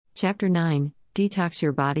Chapter 9: Detox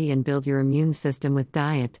your body and build your immune system with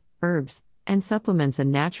diet, herbs, and supplements. A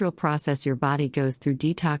natural process your body goes through.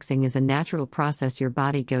 Detoxing is a natural process your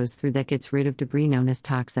body goes through that gets rid of debris known as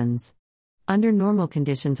toxins. Under normal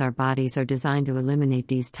conditions, our bodies are designed to eliminate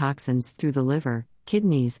these toxins through the liver,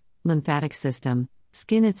 kidneys, lymphatic system,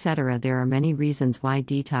 skin, etc. There are many reasons why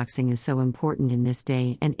detoxing is so important in this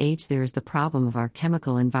day and age. There is the problem of our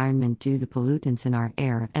chemical environment due to pollutants in our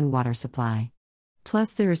air and water supply.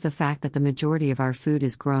 Plus, there is the fact that the majority of our food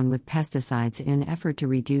is grown with pesticides in an effort to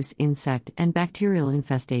reduce insect and bacterial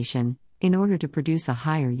infestation, in order to produce a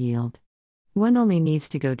higher yield. One only needs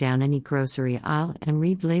to go down any grocery aisle and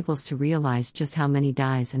read labels to realize just how many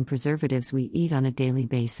dyes and preservatives we eat on a daily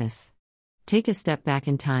basis. Take a step back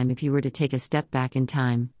in time. If you were to take a step back in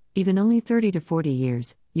time, even only 30 to 40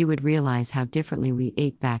 years, you would realize how differently we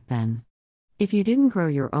ate back then. If you didn't grow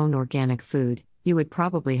your own organic food, you would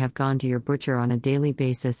probably have gone to your butcher on a daily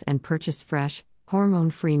basis and purchased fresh,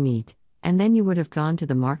 hormone-free meat, and then you would have gone to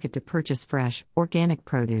the market to purchase fresh, organic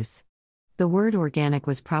produce. The word organic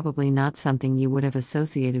was probably not something you would have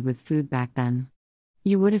associated with food back then.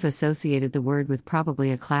 You would have associated the word with probably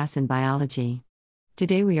a class in biology.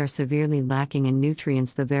 Today we are severely lacking in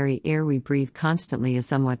nutrients. The very air we breathe constantly is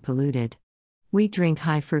somewhat polluted. We drink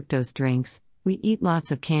high fructose drinks, we eat lots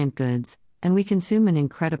of canned goods, and we consume an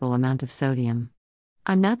incredible amount of sodium.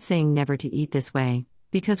 I'm not saying never to eat this way,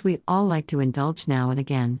 because we all like to indulge now and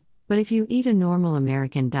again, but if you eat a normal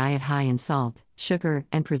American diet high in salt, sugar,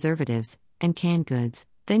 and preservatives, and canned goods,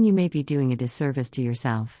 then you may be doing a disservice to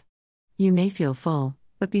yourself. You may feel full,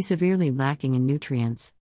 but be severely lacking in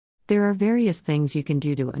nutrients. There are various things you can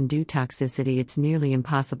do to undo toxicity. It's nearly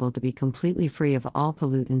impossible to be completely free of all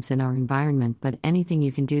pollutants in our environment, but anything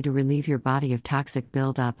you can do to relieve your body of toxic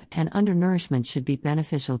buildup and undernourishment should be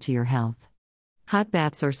beneficial to your health. Hot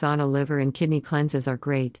baths or sauna, liver and kidney cleanses are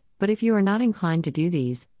great, but if you are not inclined to do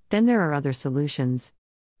these, then there are other solutions,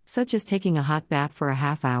 such as taking a hot bath for a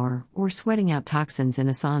half hour or sweating out toxins in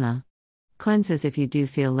a sauna. Cleanses: if you do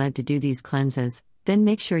feel led to do these cleanses, then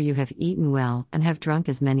make sure you have eaten well and have drunk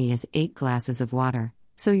as many as 8 glasses of water,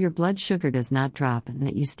 so your blood sugar does not drop and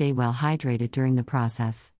that you stay well hydrated during the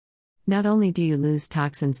process. Not only do you lose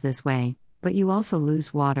toxins this way, but you also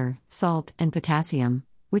lose water, salt, and potassium,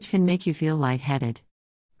 which can make you feel lightheaded.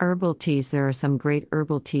 Herbal teas: there are some great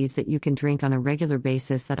herbal teas that you can drink on a regular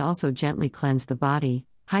basis that also gently cleanse the body,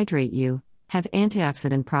 hydrate you, have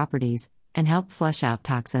antioxidant properties, and help flush out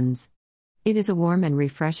toxins. It is a warm and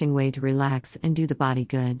refreshing way to relax and do the body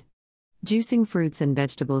good. Juicing fruits and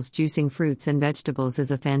vegetables: juicing fruits and vegetables is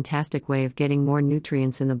a fantastic way of getting more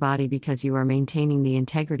nutrients in the body because you are maintaining the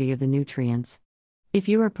integrity of the nutrients. If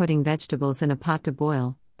you are putting vegetables in a pot to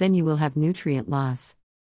boil, then you will have nutrient loss.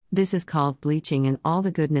 This is called bleaching, and all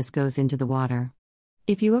the goodness goes into the water.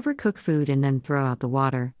 If you overcook food and then throw out the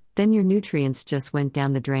water, then your nutrients just went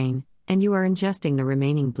down the drain, and you are ingesting the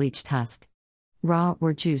remaining bleached husk. Raw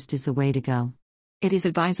or juiced is the way to go. It is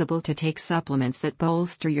advisable to take supplements that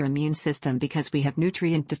bolster your immune system because we have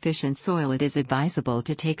nutrient-deficient soil. It is advisable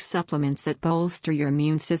to take supplements that bolster your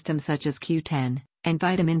immune system such as Q10, and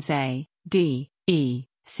vitamins A, D, E,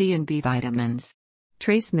 C and B vitamins.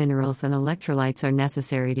 Trace minerals and electrolytes are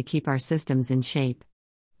necessary to keep our systems in shape.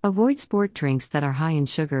 Avoid sport drinks that are high in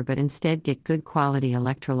sugar, but instead get good quality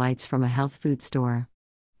electrolytes from a health food store.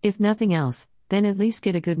 If nothing else, then at least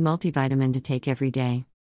get a good multivitamin to take every day.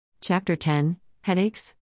 Chapter 10: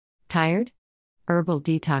 Headaches? Tired? Herbal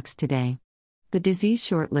detox today. The disease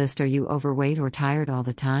short list: are you overweight or tired all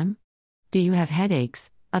the time? Do you have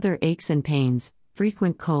headaches, other aches and pains,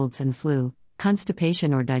 frequent colds and flu,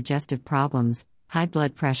 constipation or digestive problems, high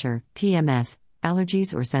blood pressure, PMS,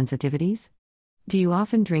 allergies or sensitivities? Do you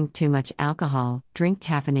often drink too much alcohol, drink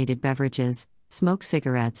caffeinated beverages, smoke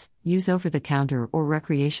cigarettes, use over-the-counter or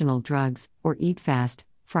recreational drugs, or eat fast,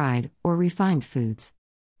 fried, or refined foods?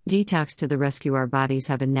 Detox to the rescue. Our bodies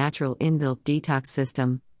have a natural inbuilt detox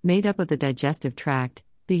system, made up of the digestive tract,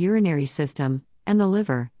 the urinary system, and the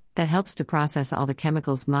liver, that helps to process all the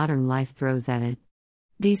chemicals modern life throws at it.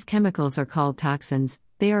 These chemicals are called toxins.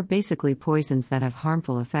 They are basically poisons that have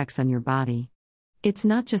harmful effects on your body. It's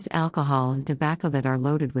not just alcohol and tobacco that are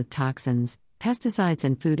loaded with toxins. Pesticides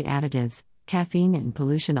and food additives, caffeine and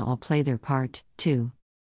pollution all play their part, too.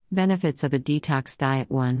 Benefits of a detox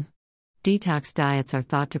diet. 1. Detox diets are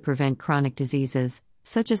thought to prevent chronic diseases,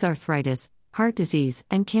 such as arthritis, heart disease,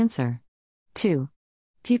 and cancer. 2.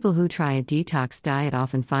 People who try a detox diet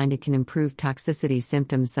often find it can improve toxicity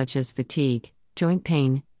symptoms such as fatigue, joint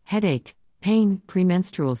pain, headache, pain,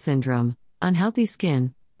 premenstrual syndrome, unhealthy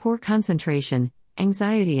skin, poor concentration,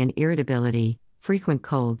 anxiety and irritability, frequent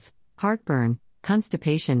colds, heartburn,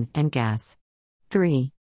 constipation, and gas.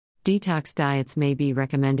 3. Detox diets may be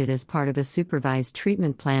recommended as part of a supervised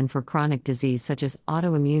treatment plan for chronic disease such as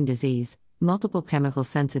autoimmune disease, multiple chemical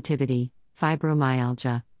sensitivity,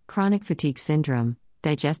 fibromyalgia, chronic fatigue syndrome,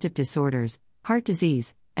 digestive disorders, heart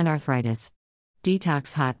disease, and arthritis.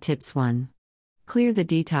 Detox Hot Tips 1. Clear the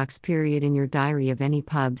detox period in your diary of any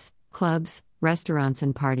pubs, clubs, restaurants,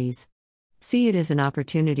 and parties. See it as an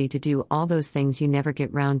opportunity to do all those things you never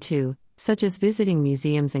get round to, such as visiting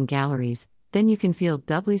museums and galleries. Then you can feel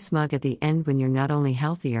doubly smug at the end when you're not only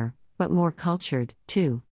healthier, but more cultured,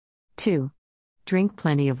 too. 2. Drink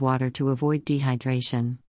plenty of water to avoid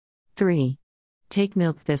dehydration. 3. Take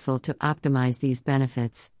milk thistle to optimize these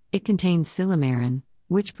benefits. It contains silymarin,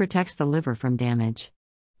 which protects the liver from damage.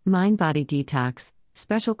 Mind-body detox.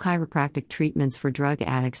 Special chiropractic treatments for drug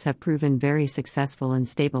addicts have proven very successful in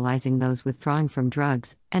stabilizing those withdrawing from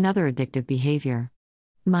drugs and other addictive behavior.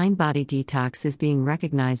 Mind-body detox is being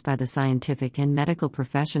recognized by the scientific and medical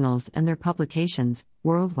professionals and their publications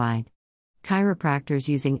worldwide. Chiropractors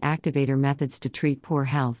using activator methods to treat poor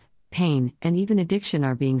health, pain, and even addiction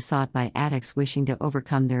are being sought by addicts wishing to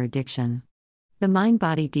overcome their addiction. The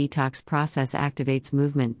mind-body detox process activates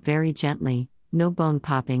movement very gently, no bone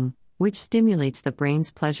popping, which stimulates the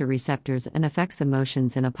brain's pleasure receptors and affects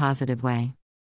emotions in a positive way.